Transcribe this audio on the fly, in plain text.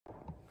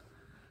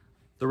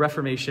The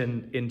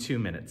Reformation in 2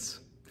 minutes.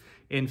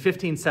 In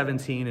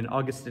 1517, an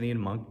Augustinian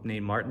monk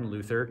named Martin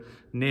Luther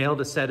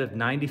nailed a set of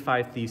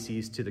 95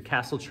 theses to the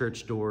castle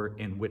church door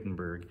in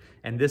Wittenberg,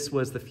 and this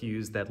was the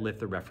fuse that lit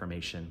the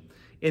Reformation.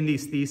 In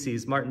these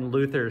theses, Martin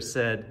Luther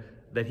said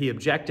that he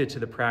objected to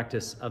the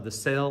practice of the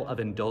sale of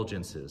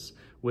indulgences,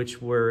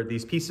 which were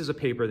these pieces of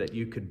paper that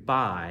you could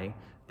buy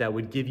that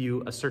would give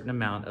you a certain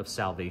amount of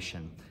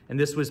salvation. And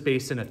this was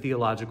based in a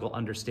theological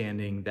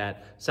understanding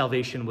that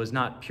salvation was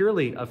not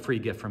purely a free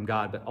gift from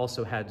God, but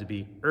also had to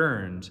be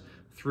earned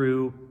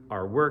through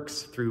our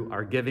works, through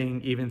our giving,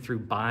 even through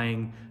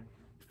buying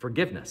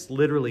forgiveness,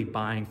 literally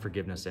buying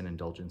forgiveness and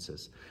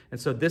indulgences. And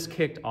so this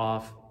kicked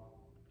off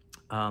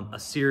a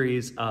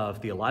series of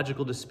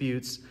theological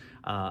disputes,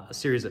 a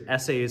series of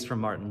essays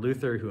from Martin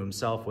Luther, who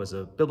himself was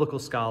a biblical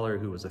scholar,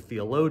 who was a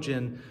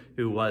theologian,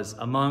 who was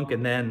a monk,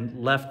 and then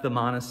left the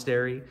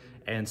monastery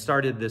and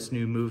started this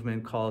new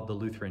movement called the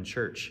Lutheran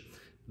Church.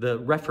 The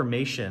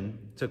Reformation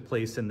took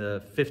place in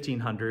the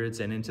 1500s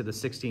and into the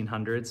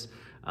 1600s,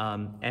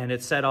 and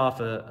it set off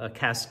a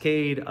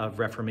cascade of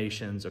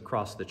reformations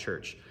across the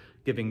church,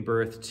 giving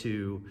birth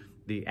to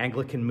the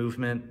Anglican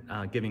movement,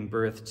 giving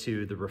birth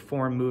to the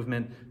Reform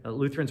movement.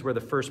 Lutherans were the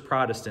first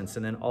Protestants,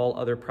 and then all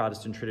other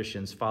Protestant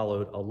traditions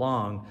followed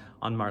along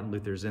on Martin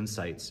Luther's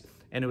insights.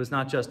 And it was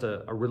not just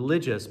a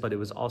religious, but it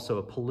was also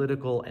a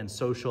political and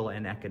social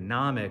and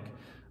economic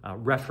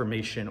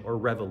reformation or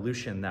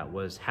revolution that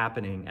was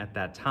happening at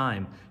that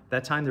time. At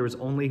that time, there was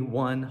only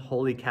one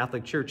Holy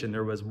Catholic Church, and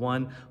there was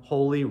one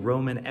Holy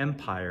Roman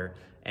Empire.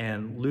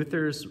 And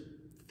Luther's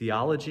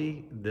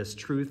theology, this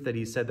truth that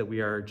he said that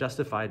we are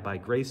justified by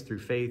grace through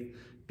faith,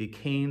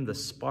 became the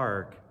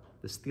spark,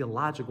 this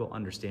theological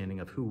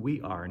understanding of who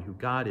we are and who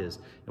God is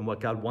and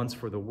what God wants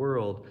for the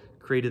world,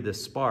 created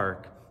this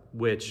spark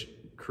which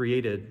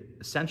created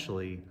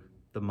essentially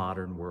the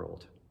modern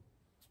world.